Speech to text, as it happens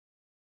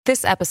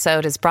This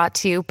episode is brought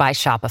to you by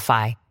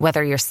Shopify.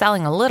 Whether you're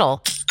selling a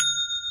little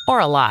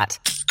or a lot,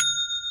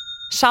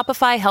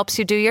 Shopify helps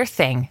you do your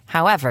thing,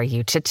 however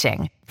you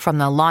cha-ching. From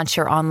the launch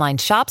your online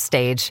shop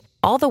stage,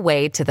 all the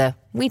way to the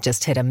we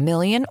just hit 1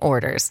 million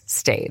orders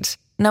stage.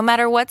 No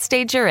matter what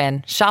stage you're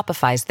in,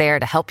 Shopify's there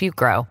to help you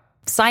grow.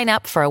 Sign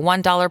up for a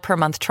 $1 per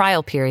month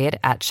trial period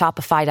at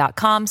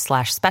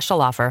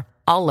shopify.com/special offer,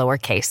 all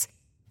lowercase.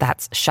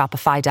 That's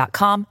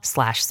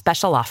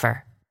shopify.com/special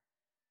offer.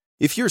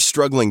 If you're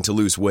struggling to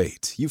lose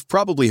weight, you've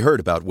probably heard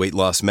about weight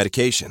loss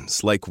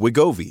medications like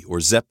Wegovy or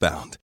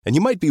Zepbound, and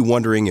you might be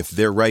wondering if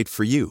they're right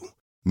for you.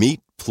 Meet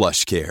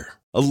PlushCare,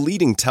 a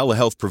leading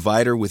telehealth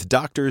provider with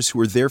doctors who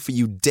are there for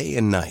you day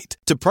and night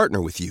to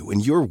partner with you in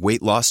your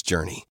weight loss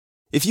journey.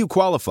 If you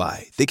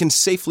qualify, they can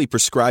safely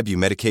prescribe you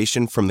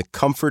medication from the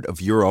comfort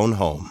of your own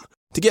home.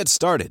 To get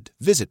started,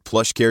 visit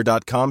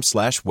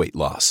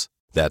plushcare.com/weightloss.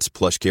 That's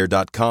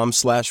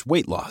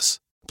plushcare.com/weightloss.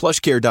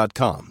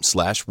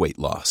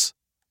 plushcare.com/weightloss.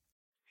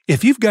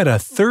 If you've got a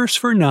thirst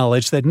for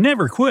knowledge that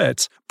never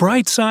quits,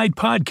 Brightside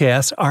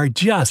Podcasts are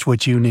just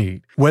what you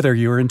need. Whether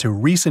you're into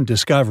recent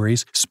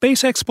discoveries,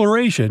 space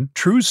exploration,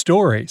 true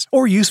stories,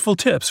 or useful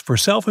tips for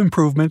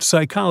self-improvement,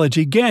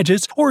 psychology,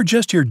 gadgets, or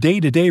just your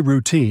day-to-day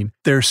routine,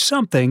 there's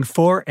something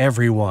for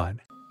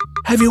everyone.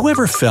 Have you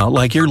ever felt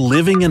like you're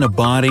living in a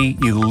body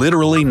you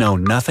literally know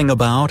nothing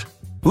about?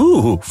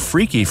 Ooh,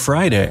 Freaky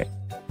Friday.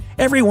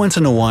 Every once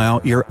in a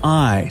while, your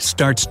eye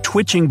starts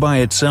twitching by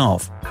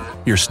itself,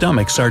 your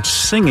stomach starts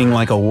singing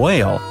like a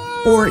whale,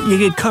 or you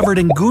get covered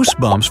in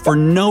goosebumps for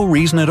no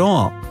reason at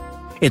all.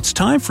 It's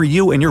time for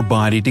you and your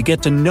body to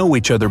get to know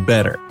each other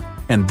better,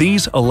 and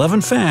these 11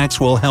 facts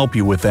will help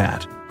you with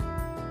that.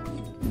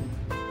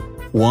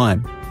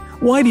 1.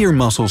 Why do your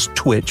muscles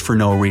twitch for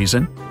no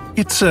reason?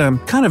 It's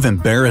kind of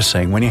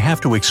embarrassing when you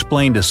have to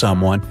explain to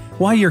someone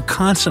why you're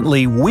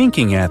constantly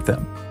winking at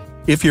them.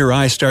 If your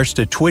eye starts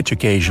to twitch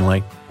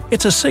occasionally,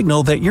 it's a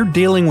signal that you're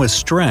dealing with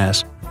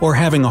stress or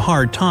having a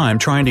hard time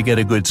trying to get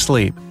a good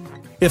sleep.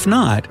 If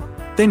not,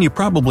 then you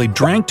probably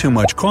drank too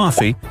much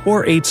coffee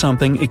or ate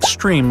something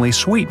extremely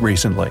sweet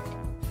recently.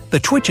 The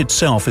twitch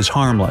itself is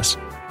harmless.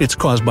 It's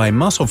caused by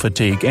muscle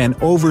fatigue and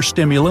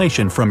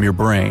overstimulation from your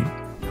brain.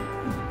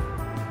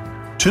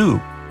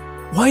 2.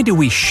 Why do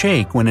we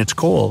shake when it's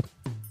cold?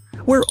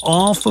 We're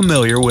all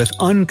familiar with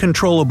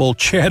uncontrollable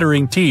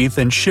chattering teeth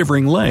and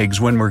shivering legs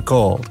when we're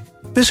cold.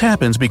 This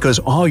happens because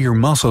all your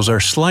muscles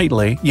are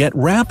slightly, yet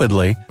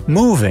rapidly,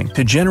 moving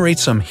to generate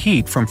some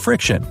heat from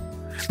friction.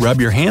 Rub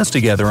your hands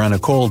together on a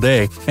cold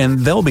day and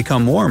they'll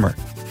become warmer.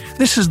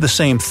 This is the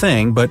same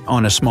thing but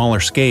on a smaller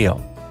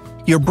scale.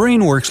 Your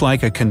brain works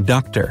like a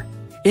conductor.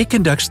 It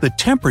conducts the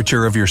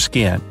temperature of your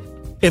skin.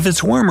 If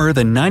it's warmer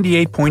than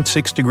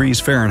 98.6 degrees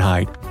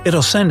Fahrenheit,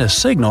 it'll send a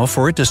signal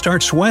for it to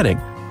start sweating.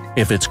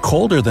 If it's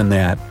colder than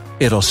that,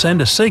 it'll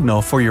send a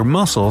signal for your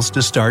muscles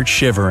to start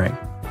shivering.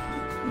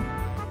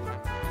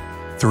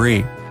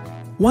 3.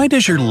 Why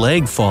does your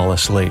leg fall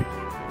asleep?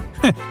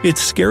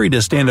 It's scary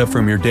to stand up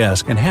from your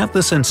desk and have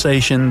the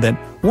sensation that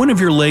one of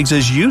your legs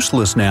is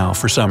useless now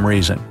for some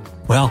reason.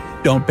 Well,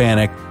 don't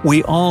panic.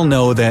 We all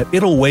know that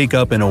it'll wake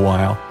up in a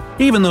while,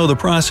 even though the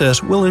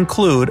process will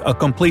include a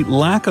complete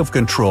lack of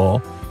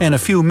control and a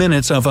few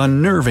minutes of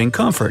unnerving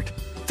comfort.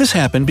 This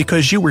happened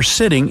because you were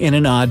sitting in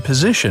an odd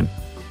position.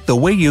 The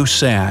way you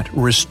sat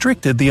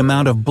restricted the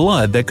amount of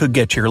blood that could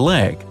get to your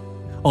leg.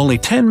 Only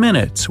 10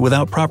 minutes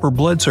without proper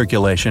blood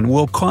circulation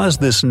will cause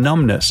this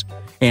numbness,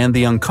 and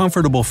the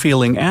uncomfortable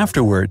feeling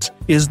afterwards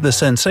is the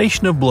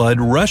sensation of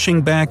blood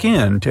rushing back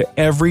in to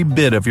every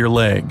bit of your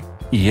leg.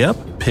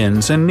 Yep,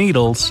 pins and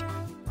needles.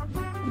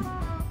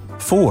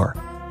 4.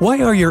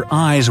 Why are your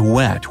eyes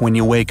wet when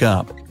you wake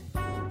up?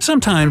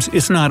 Sometimes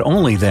it's not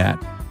only that,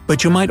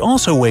 but you might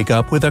also wake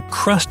up with a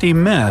crusty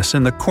mess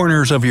in the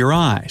corners of your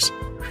eyes.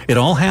 It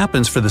all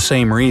happens for the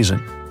same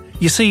reason.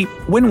 You see,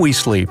 when we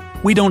sleep,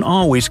 we don't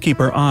always keep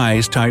our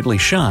eyes tightly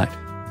shut.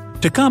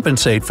 To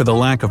compensate for the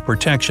lack of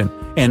protection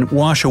and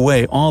wash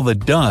away all the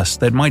dust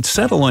that might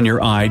settle on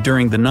your eye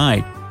during the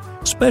night,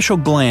 special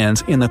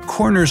glands in the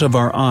corners of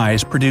our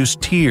eyes produce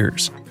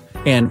tears.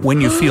 And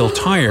when you feel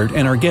tired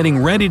and are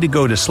getting ready to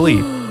go to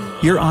sleep,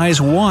 your eyes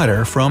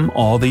water from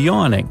all the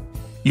yawning.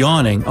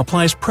 Yawning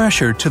applies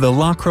pressure to the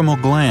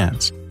lacrimal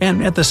glands,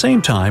 and at the same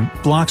time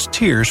blocks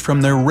tears from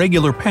their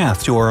regular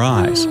path to our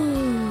eyes.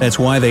 That's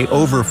why they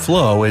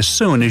overflow as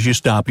soon as you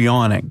stop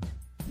yawning.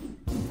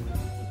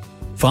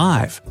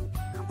 5.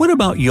 What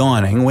about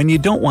yawning when you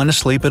don't want to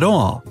sleep at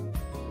all?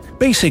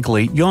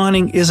 Basically,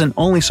 yawning isn't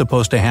only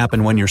supposed to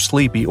happen when you're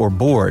sleepy or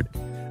bored.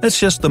 That's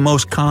just the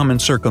most common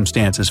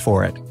circumstances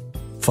for it.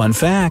 Fun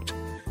fact: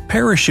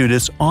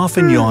 parachutists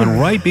often yawn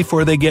right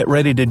before they get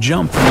ready to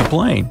jump from a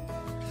plane.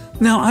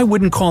 Now, I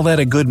wouldn't call that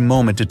a good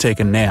moment to take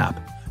a nap,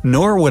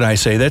 nor would I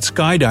say that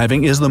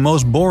skydiving is the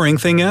most boring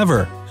thing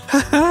ever.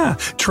 Haha,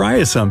 try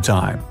it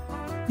sometime.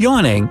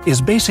 Yawning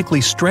is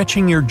basically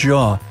stretching your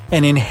jaw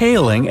and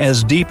inhaling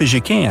as deep as you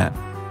can.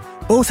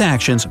 Both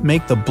actions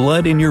make the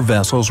blood in your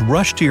vessels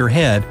rush to your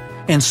head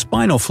and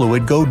spinal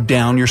fluid go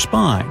down your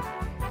spine.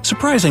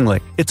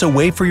 Surprisingly, it's a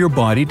way for your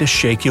body to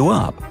shake you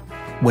up.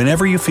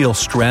 Whenever you feel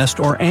stressed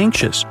or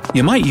anxious,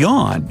 you might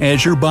yawn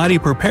as your body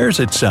prepares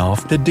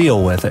itself to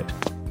deal with it.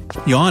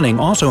 Yawning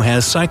also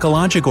has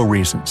psychological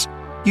reasons.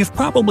 You've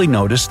probably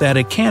noticed that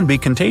it can be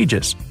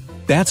contagious.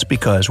 That's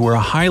because we're a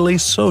highly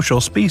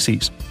social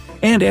species,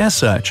 and as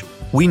such,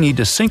 we need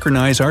to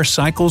synchronize our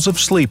cycles of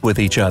sleep with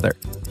each other.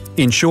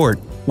 In short,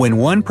 when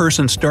one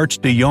person starts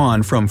to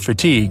yawn from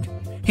fatigue,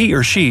 he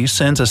or she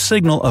sends a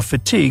signal of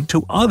fatigue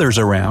to others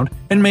around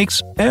and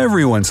makes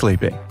everyone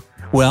sleepy.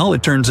 Well,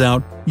 it turns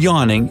out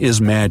yawning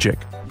is magic.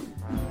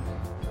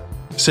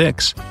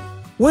 6.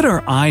 What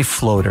are eye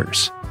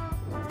floaters?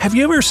 Have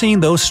you ever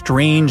seen those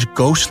strange,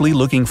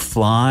 ghostly-looking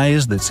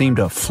flies that seem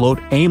to float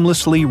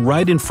aimlessly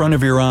right in front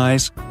of your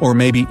eyes, or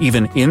maybe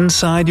even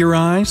inside your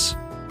eyes?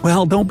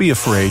 Well, don't be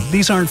afraid,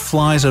 these aren't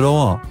flies at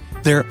all.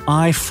 They're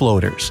eye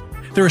floaters.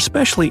 They're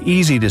especially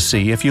easy to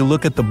see if you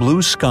look at the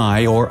blue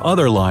sky or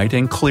other light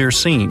in clear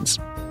scenes.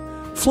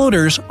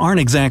 Floaters aren't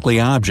exactly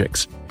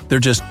objects. They're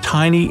just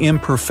tiny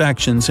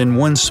imperfections in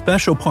one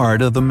special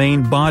part of the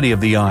main body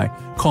of the eye,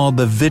 called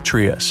the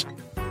vitreous.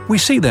 We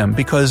see them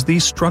because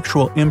these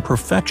structural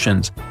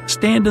imperfections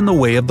stand in the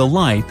way of the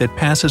light that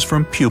passes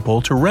from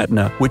pupil to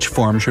retina, which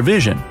forms your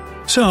vision.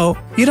 So,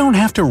 you don't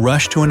have to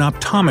rush to an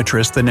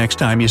optometrist the next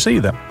time you see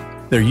them.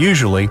 They're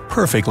usually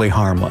perfectly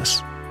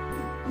harmless.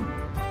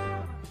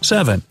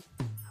 7.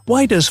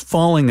 Why does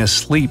falling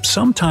asleep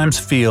sometimes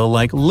feel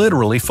like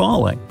literally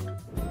falling?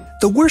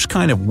 The worst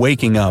kind of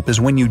waking up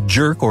is when you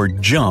jerk or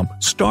jump,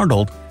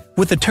 startled,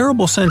 with the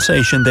terrible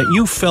sensation that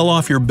you fell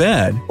off your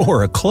bed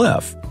or a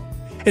cliff.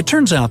 It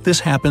turns out this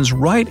happens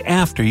right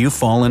after you've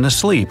fallen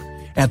asleep,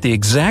 at the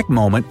exact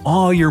moment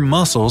all your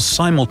muscles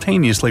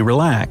simultaneously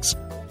relax.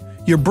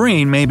 Your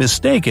brain may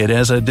mistake it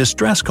as a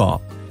distress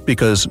call,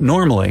 because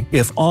normally,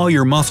 if all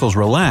your muscles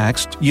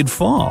relaxed, you'd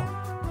fall.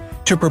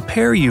 To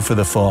prepare you for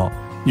the fall,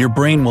 your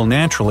brain will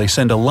naturally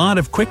send a lot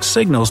of quick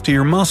signals to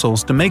your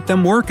muscles to make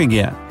them work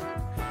again.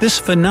 This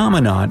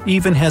phenomenon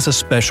even has a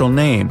special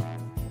name: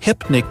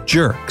 hypnic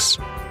jerks.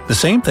 The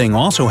same thing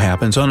also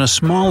happens on a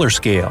smaller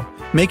scale,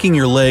 making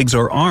your legs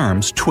or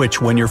arms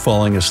twitch when you're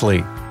falling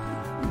asleep.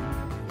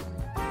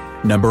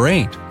 Number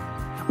 8.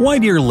 Why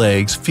do your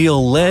legs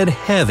feel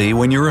lead-heavy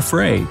when you're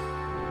afraid?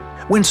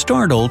 When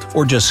startled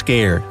or just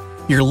scared,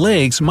 your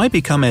legs might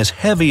become as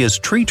heavy as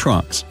tree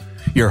trunks.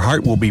 Your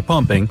heart will be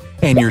pumping,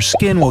 and your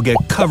skin will get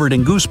covered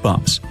in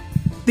goosebumps.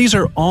 These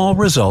are all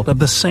result of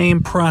the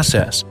same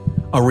process,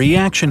 a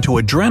reaction to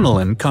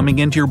adrenaline coming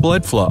into your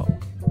blood flow.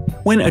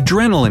 When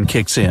adrenaline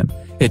kicks in,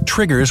 it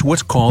triggers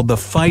what's called the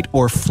fight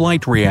or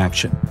flight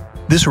reaction.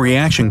 This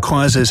reaction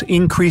causes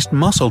increased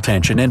muscle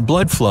tension and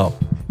blood flow,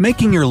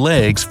 making your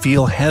legs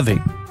feel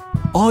heavy.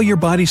 All your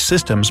body's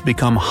systems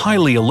become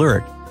highly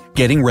alert,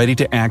 getting ready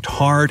to act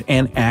hard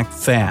and act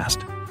fast.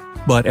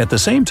 But at the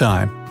same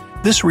time,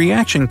 this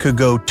reaction could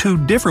go two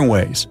different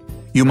ways.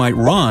 You might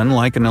run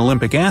like an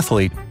Olympic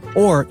athlete,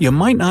 or you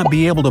might not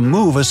be able to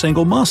move a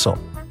single muscle.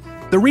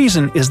 The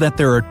reason is that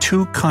there are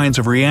two kinds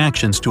of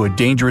reactions to a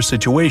dangerous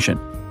situation.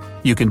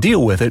 You can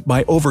deal with it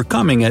by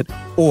overcoming it,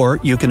 or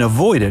you can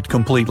avoid it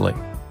completely.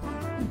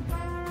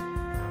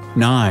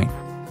 9.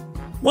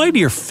 Why do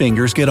your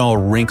fingers get all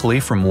wrinkly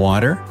from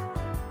water?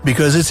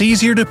 Because it's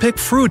easier to pick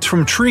fruits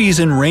from trees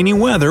in rainy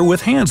weather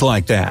with hands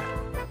like that.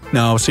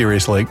 No,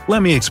 seriously,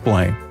 let me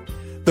explain.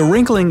 The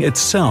wrinkling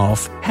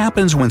itself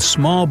happens when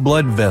small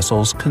blood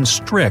vessels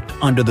constrict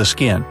under the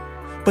skin.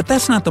 But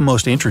that's not the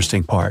most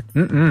interesting part.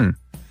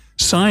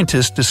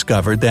 Scientists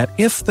discovered that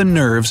if the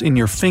nerves in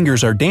your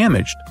fingers are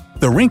damaged,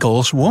 the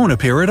wrinkles won't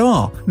appear at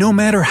all, no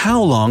matter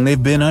how long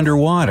they've been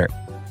underwater.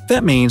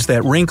 That means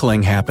that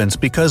wrinkling happens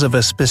because of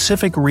a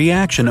specific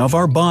reaction of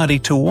our body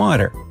to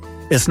water.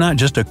 It's not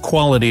just a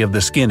quality of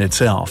the skin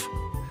itself.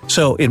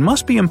 So it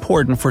must be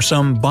important for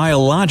some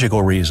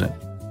biological reason.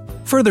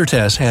 Further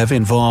tests have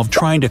involved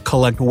trying to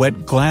collect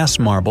wet glass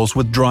marbles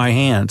with dry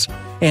hands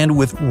and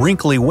with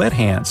wrinkly wet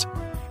hands,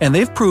 and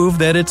they've proved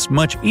that it's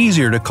much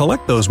easier to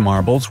collect those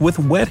marbles with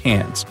wet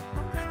hands.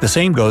 The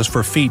same goes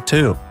for feet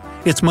too.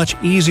 It's much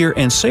easier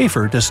and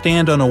safer to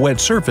stand on a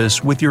wet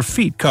surface with your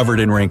feet covered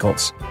in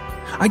wrinkles.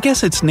 I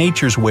guess it's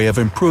nature's way of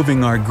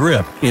improving our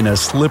grip in a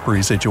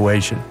slippery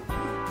situation.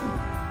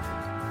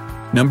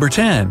 Number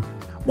 10.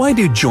 Why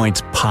do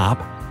joints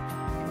pop?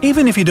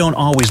 Even if you don't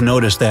always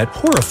notice that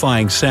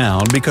horrifying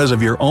sound because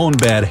of your own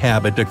bad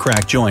habit to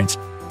crack joints,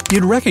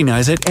 you'd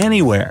recognize it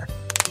anywhere.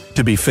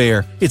 To be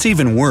fair, it's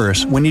even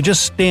worse when you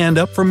just stand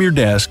up from your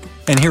desk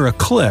and hear a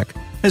click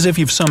as if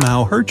you've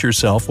somehow hurt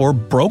yourself or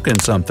broken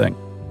something.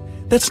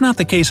 That's not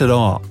the case at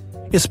all.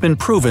 It's been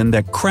proven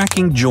that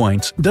cracking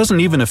joints doesn't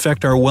even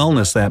affect our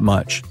wellness that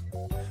much.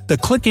 The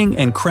clicking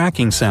and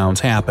cracking sounds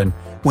happen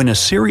when a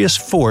serious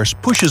force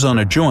pushes on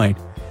a joint,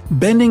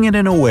 bending it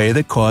in a way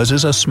that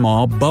causes a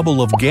small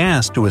bubble of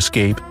gas to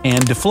escape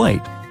and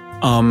deflate.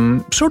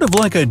 Sort of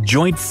like a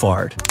joint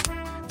fart.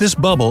 This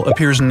bubble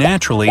appears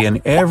naturally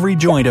in every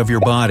joint of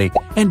your body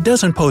and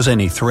doesn't pose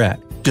any threat,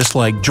 just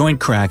like joint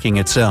cracking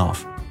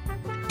itself.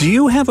 Do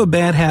you have a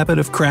bad habit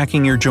of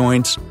cracking your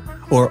joints?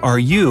 Or are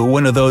you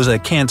one of those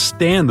that can't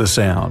stand the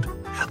sound?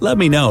 Let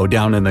me know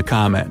down in the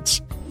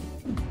comments.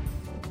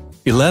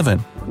 11.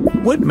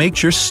 What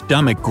makes your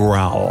stomach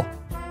growl?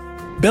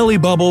 Belly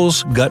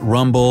bubbles, gut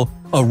rumble,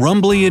 a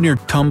rumbly in your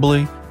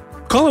tumbly?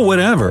 Call it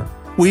whatever.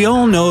 We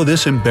all know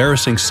this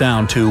embarrassing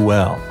sound too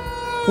well.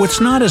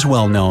 What's not as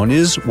well known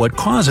is what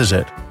causes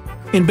it.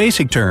 In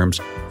basic terms,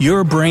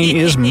 your brain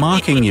is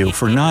mocking you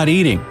for not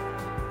eating.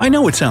 I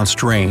know it sounds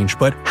strange,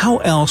 but how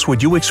else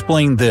would you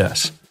explain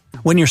this?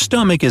 When your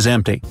stomach is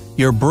empty,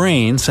 your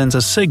brain sends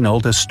a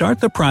signal to start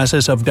the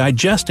process of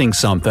digesting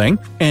something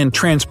and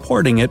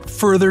transporting it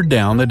further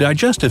down the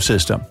digestive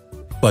system.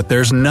 But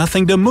there's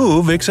nothing to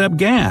move except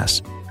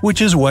gas,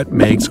 which is what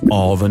makes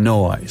all the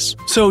noise.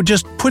 So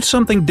just put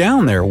something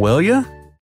down there, will ya?